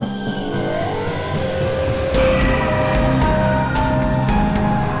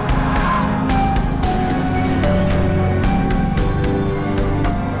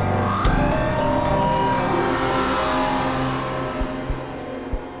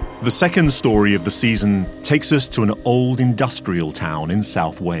The second story of the season takes us to an old industrial town in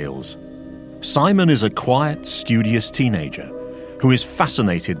South Wales. Simon is a quiet, studious teenager who is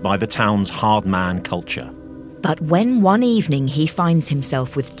fascinated by the town's hard man culture. But when one evening he finds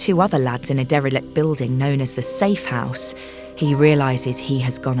himself with two other lads in a derelict building known as the Safe House, he realises he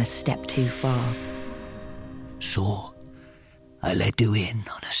has gone a step too far. So, I let you in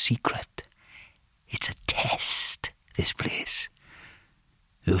on a secret. It's a test, this place.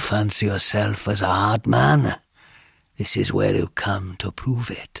 You fancy yourself as a hard man? This is where you come to prove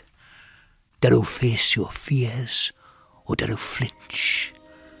it. Do you face your fears, or do you flinch?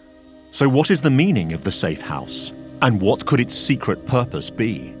 So what is the meaning of the Safe House? And what could its secret purpose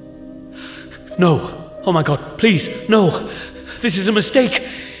be? No. Oh my God, please, no. This is a mistake.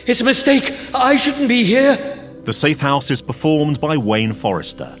 It's a mistake. I shouldn't be here. The Safe House is performed by Wayne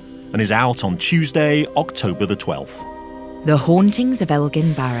Forrester and is out on Tuesday, October the 12th. The Hauntings of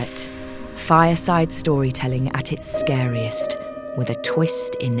Elgin Barrett. Fireside storytelling at its scariest, with a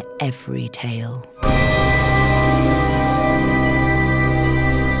twist in every tale.